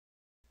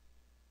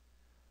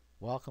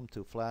Welcome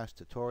to Flash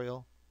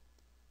Tutorial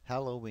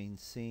Halloween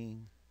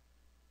Scene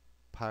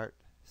Part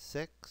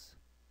 6.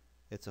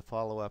 It's a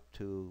follow-up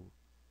to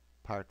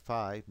Part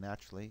 5,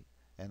 naturally,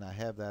 and I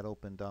have that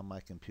opened on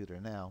my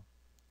computer now.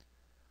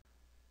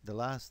 The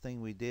last thing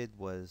we did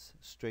was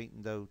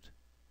straightened out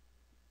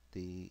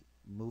the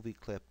movie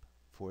clip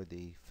for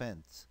the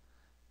fence,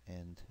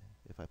 and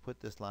if I put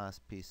this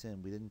last piece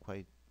in, we didn't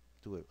quite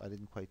do it. I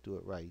didn't quite do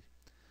it right,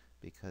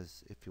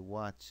 because if you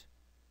watch,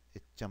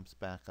 it jumps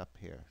back up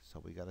here,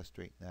 so we got to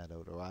straighten that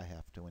out, or I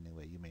have to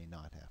anyway. You may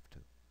not have to.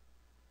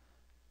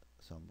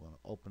 So I'm going to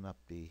open up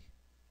the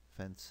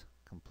fence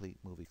complete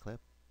movie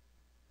clip.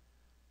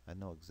 I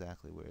know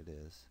exactly where it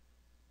is,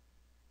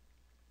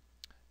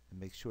 and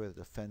make sure that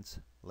the fence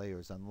layer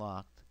is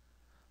unlocked.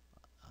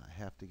 I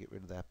have to get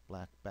rid of that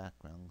black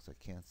background because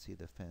I can't see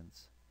the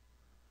fence.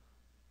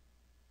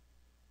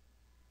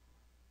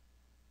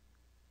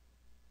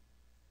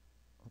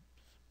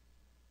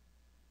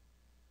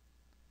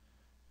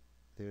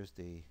 There's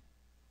the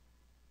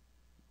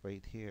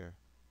right here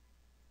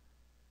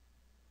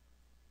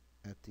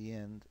at the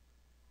end.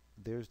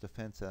 There's the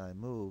fence that I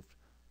moved,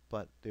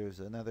 but there's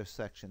another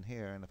section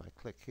here, and if I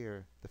click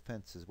here, the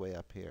fence is way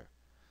up here,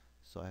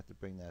 so I have to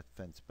bring that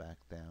fence back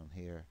down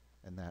here,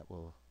 and that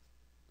will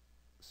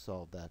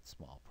solve that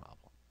small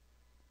problem.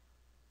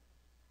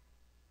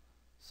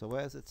 So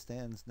as it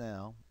stands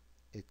now,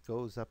 it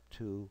goes up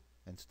to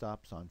and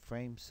stops on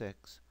frame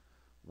 6,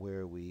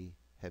 where we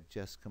have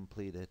just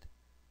completed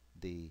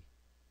the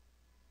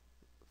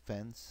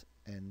fence,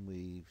 and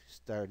we're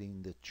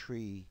starting the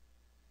tree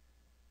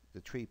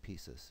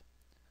pieces.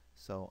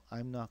 So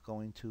I'm not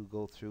going to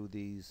go through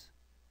these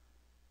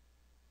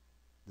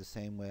the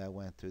same way I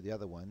went through the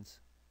other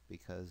ones,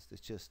 because it's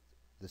just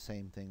the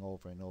same thing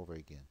over and over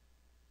again.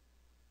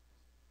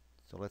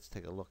 So let's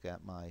take a look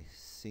at my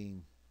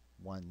scene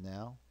 1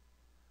 now.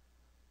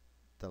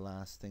 The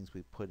last things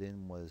we put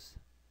in was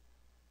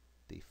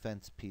the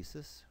fence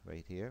pieces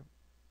right here.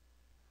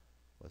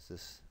 Was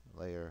this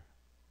layer,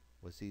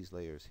 was these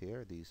layers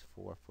here, these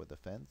 4 for the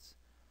fence.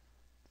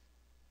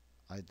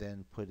 I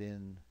then put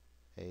in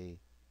a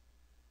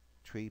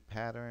tree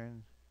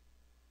pattern,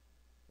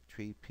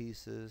 tree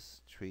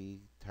pieces, tree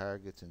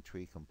targets, and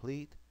tree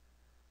complete,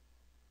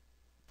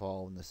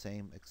 all in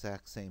the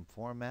exact same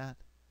format.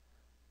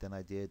 Then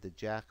I did the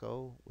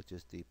Jacko, which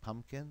is the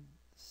pumpkin,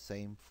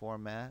 same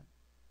format.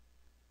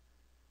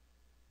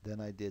 Then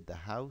I did the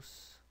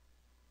house,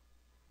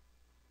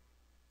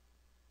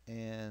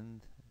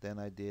 and then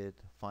I did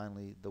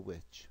finally the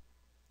witch.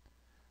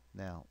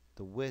 Now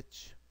the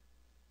witch,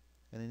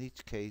 and in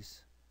each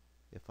case,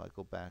 if I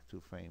go back to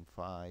frame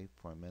 5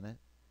 for a minute,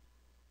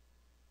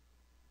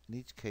 in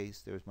each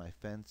case there's my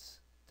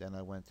fence, then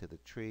I went to the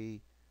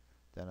tree,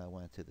 then I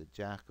went to the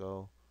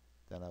Jacko,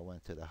 then I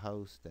went to the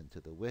house, then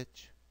to the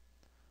witch.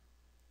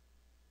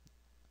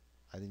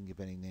 I didn't give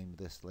any name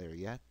to this layer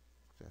yet.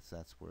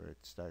 That's where it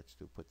starts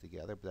to put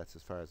together, but that's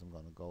as far as I'm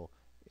going to go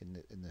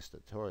in this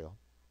tutorial.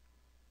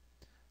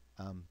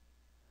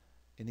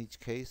 In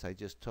each case, I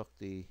just took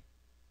the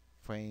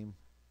frame,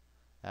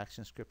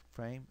 action script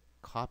frame,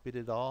 copied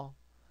it all,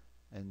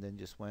 and then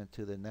just went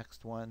to the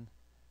next one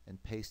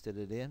and pasted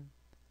it in.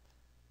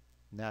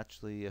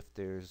 Naturally, if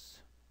there's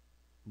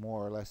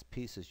more or less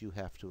pieces, you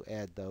have to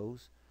add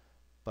those,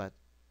 but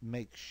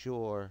make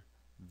sure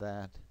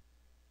that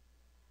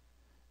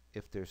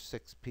if there's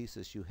 6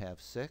 pieces, you have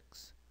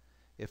 6.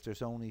 If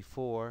there's only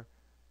 4,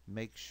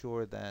 make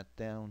sure that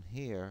down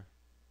here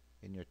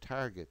in your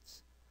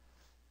targets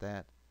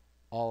that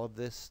all of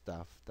this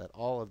stuff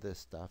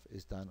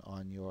is done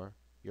on your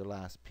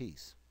last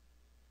piece.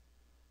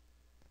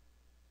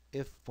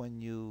 If when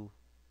you,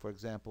 for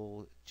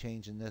example,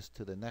 changing this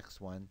to the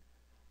next one,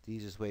 the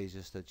easiest way is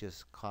just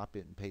to copy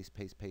it and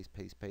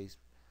paste.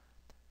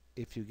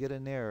 If you get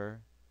an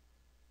error,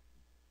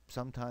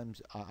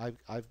 sometimes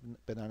I've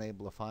been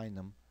unable to find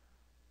them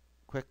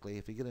quickly.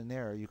 If you get an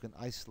error, you can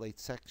isolate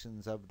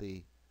sections of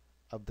the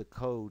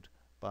code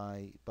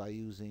by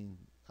using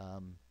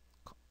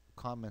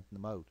commenting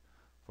them out.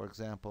 For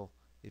example,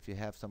 if you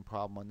have some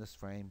problem on this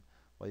frame,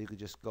 well, you could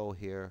just go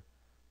here,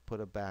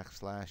 put a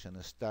backslash and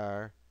a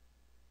star,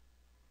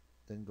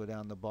 then go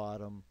down the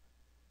bottom,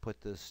 put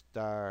the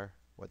star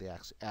or the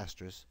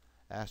asterisk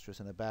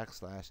and a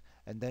backslash,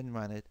 and then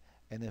run it.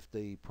 And if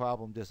the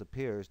problem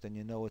disappears, then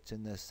you know it's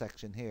in this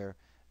section here,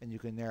 and you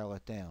can narrow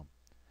it down.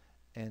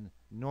 And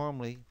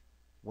normally,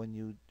 when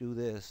you do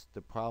this,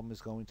 the problem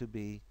is going to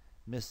be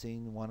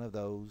missing one of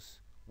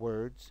those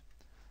words.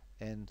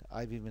 And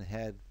I've even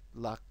had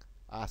luck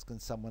asking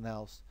someone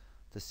else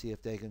to see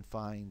if they can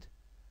find,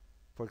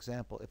 for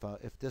example,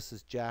 if this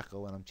is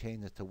Jacko and I'm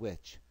changing it to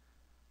witch,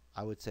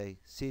 I would say,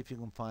 see if you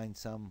can find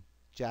some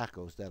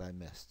Jackos that I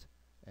missed.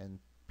 And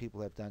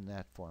people have done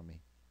that for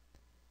me.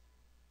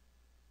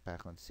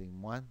 Back on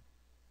scene 1.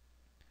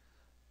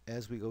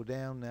 As we go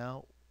down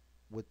now,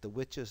 with the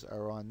witches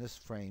are on this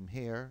frame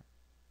here,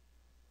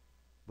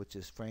 which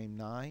is frame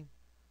 9.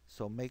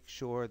 So make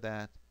sure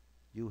that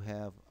you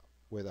have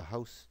where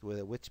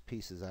the witch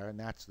pieces are.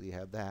 Naturally you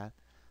have that,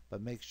 but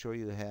make sure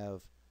you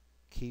have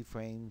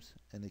keyframes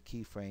and the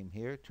keyframe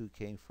here, 2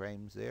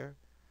 keyframes there.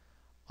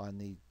 On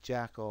the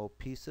Jacko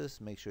pieces,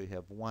 make sure you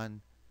have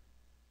 1,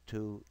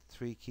 2,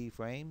 3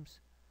 keyframes.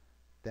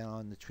 Then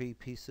on the tree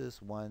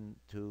pieces, 1,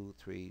 2,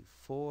 3,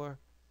 4.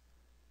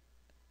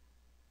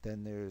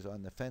 Then there's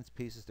on the fence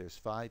pieces, there's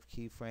 5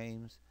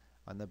 keyframes.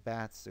 On the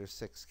bats, there's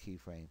 6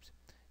 keyframes.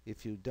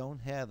 If you don't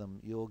have them,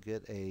 you'll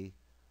get an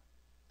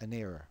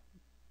error,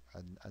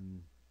 a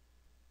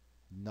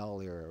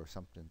null error or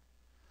something.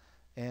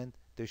 And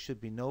there should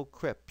be no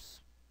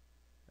crypts.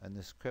 On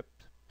this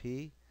crypt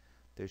P,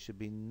 there should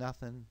be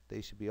nothing.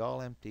 They should be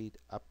all emptied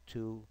up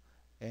to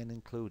and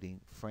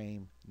including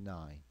frame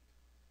 9.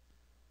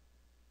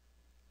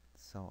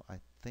 So I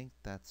think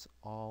that's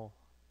all.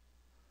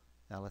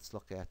 Now let's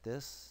look at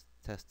this,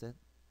 test it.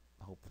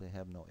 Hopefully I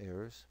have no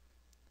errors.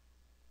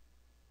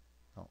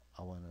 Oh,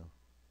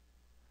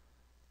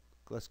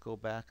 let's go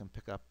back and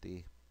pick up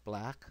the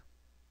black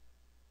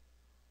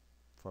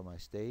for my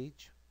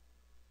stage.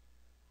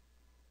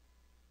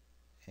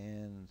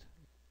 And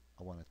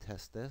I want to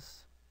test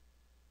this.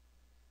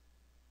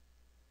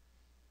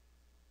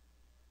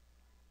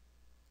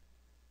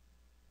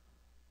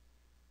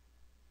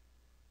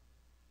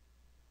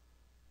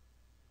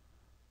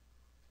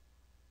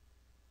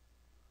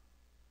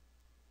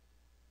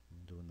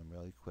 I'm doing them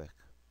really quick.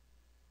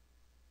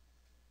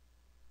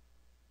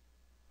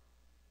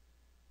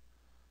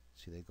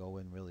 See, they go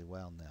in really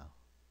well now.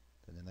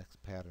 Then the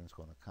next pattern is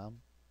going to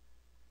come.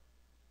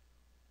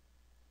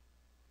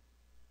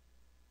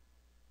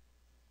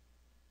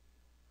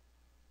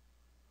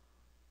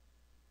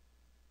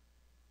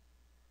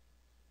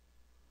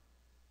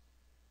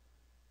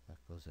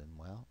 That goes in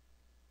well.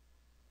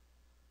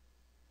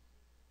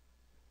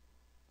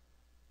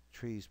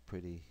 Tree's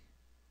pretty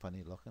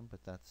funny looking,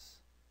 but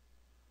that's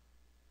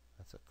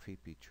a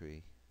creepy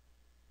tree.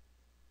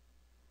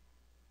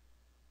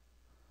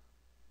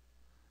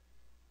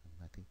 And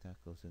I think that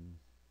goes in,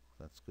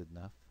 that's good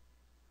enough.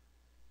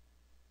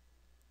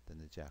 Then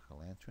the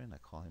jack-o'-lantern, I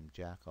call him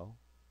Jacko.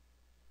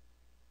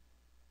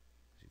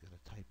 You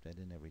gotta type that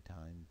in every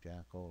time.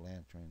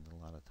 Jack-o'-lantern,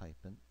 a lot of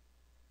typing.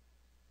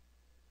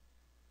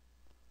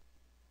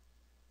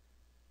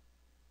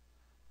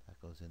 That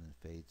goes in and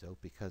fades out.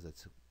 Because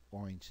it's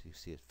orange, you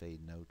see it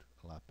fading out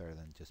a lot better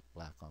than just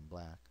black on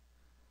black.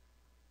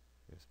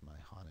 Here's my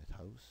haunted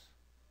house.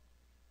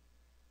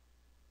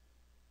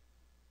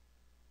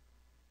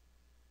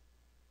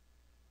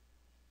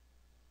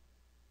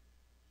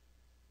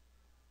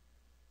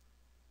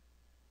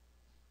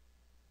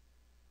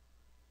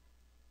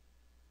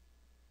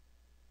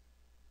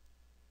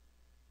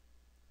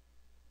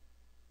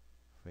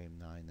 Frame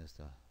 9 is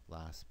the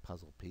last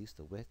puzzle piece,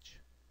 the witch.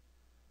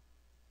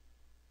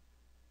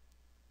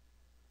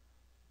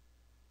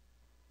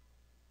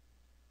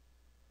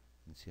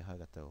 And see how I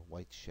got the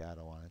white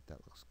shadow on it?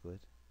 That looks good.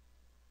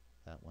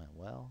 That went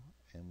well.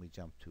 And we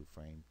jump to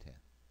frame 10.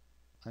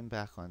 I'm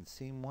back on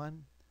scene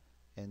 1.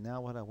 And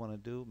now what I want to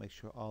do, make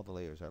sure all the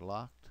layers are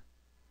locked,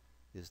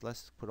 is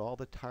let's put all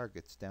the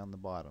targets down the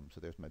bottom. So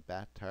there's my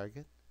bat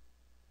target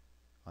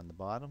on the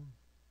bottom.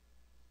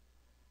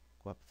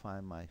 Go up,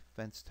 find my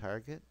fence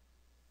target,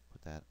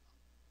 put that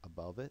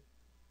above it.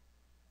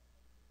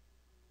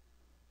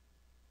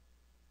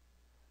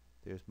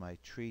 There's my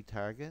tree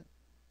target,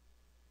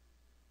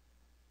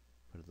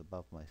 put it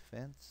above my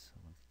fence.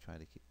 I'm going to try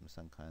to keep them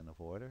some kind of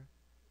order.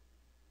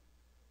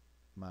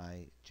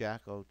 My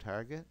Jacko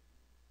target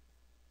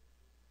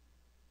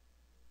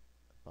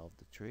above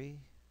the tree.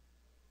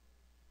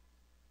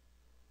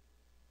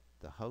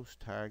 The house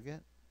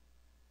target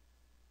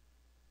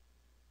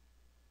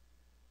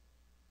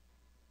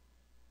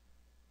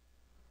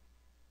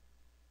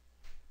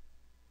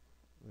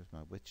where's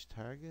my witch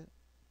target?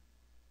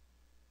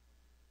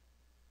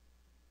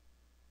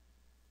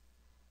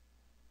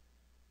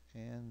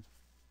 And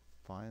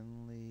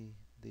finally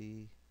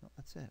no,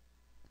 that's it.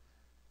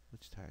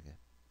 Witch target.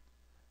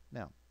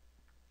 Now,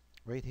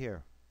 right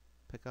here,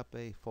 pick up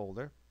a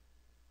folder,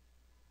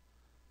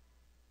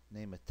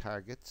 name it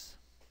targets,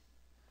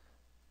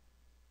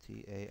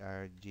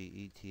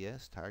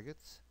 T-A-R-G-E-T-S,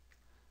 targets,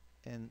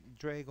 and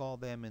drag all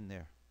them in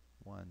there.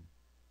 1,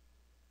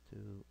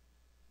 2,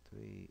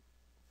 3,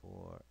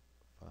 4,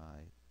 5,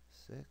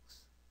 6.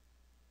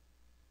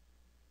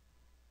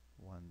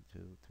 1, 2,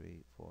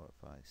 3, 4,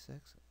 5,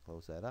 6.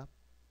 Close that up.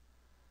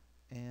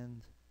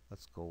 And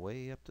let's go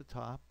way up the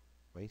top,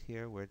 right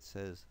here where it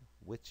says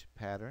witch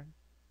pattern.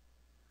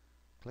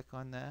 Click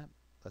on that.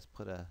 Let's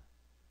put a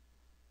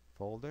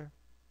folder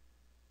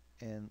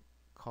and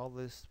call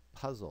this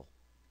puzzle.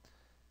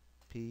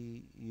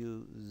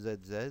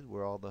 P-U-Z-Z,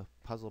 where all the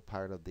puzzle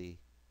part of the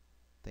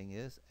thing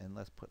is. And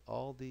let's put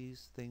all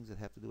these things that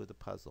have to do with the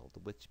puzzle. The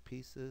witch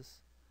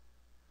pieces,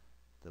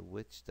 the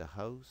witch, the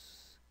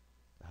house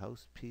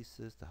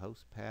pieces, the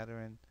house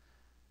pattern,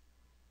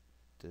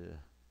 the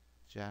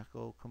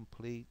Jacko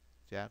complete,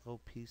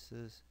 Jacko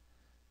pieces,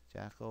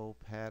 Jacko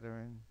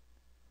pattern,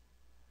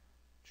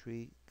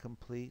 tree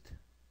complete,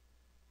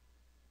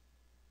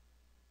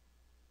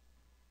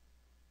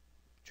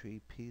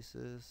 tree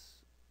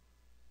pieces.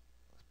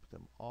 Let's put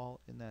them all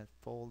in that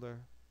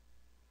folder.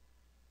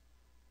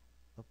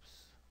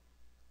 Oops.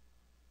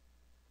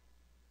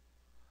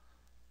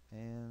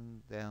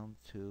 And down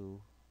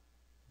to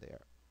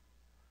there.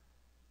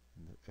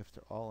 And if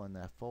they're all in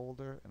that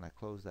folder and I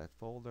close that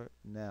folder,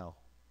 now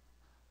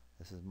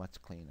this is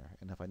much cleaner.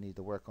 And if I need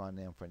to work on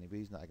them for any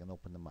reason, I can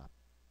open them up.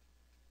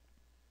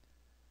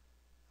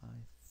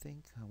 I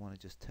think I want to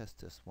just test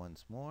this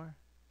once more.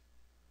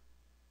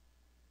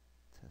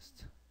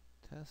 Test,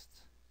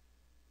 test.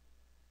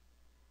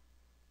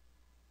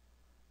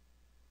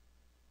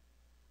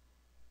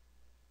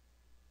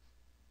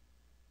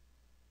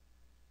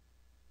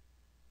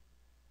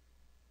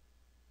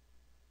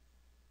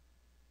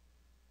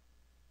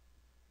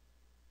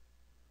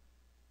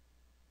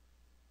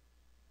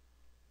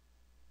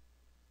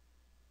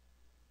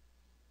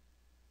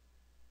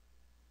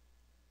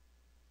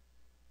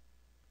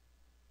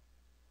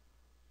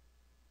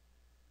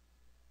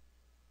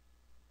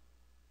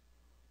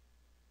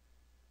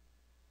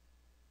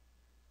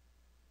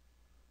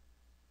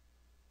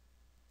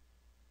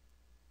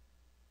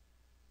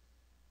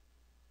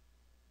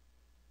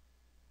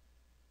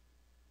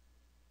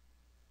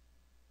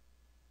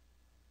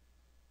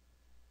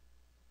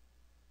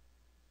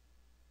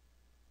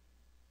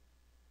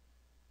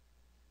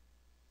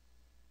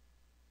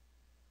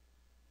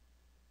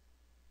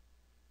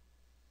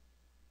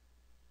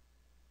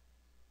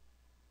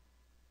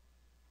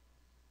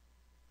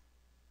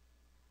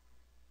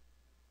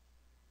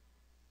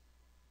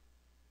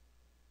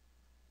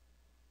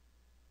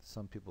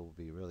 Some people will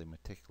be really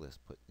meticulous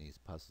putting these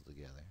puzzles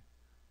together.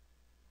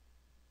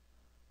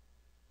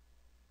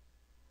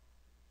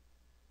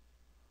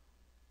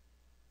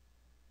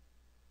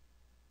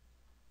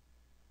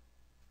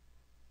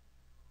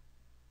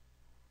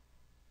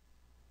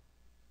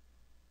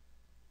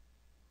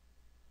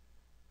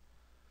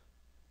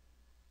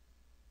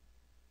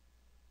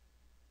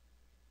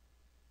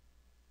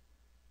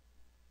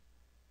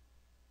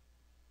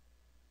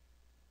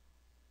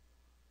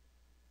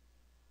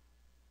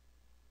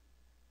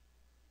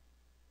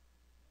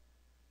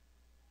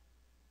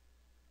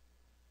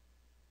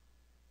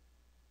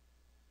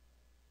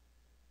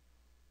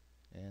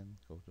 And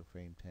go to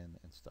frame 10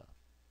 and stop.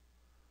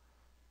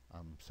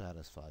 I'm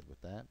satisfied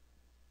with that.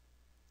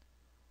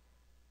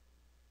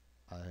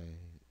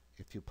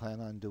 If you plan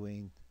on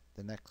doing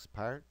the next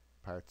part,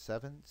 part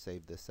 7,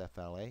 save this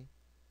FLA.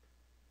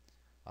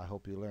 I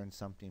hope you learned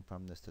something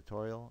from this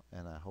tutorial,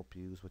 and I hope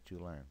you use what you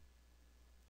learn.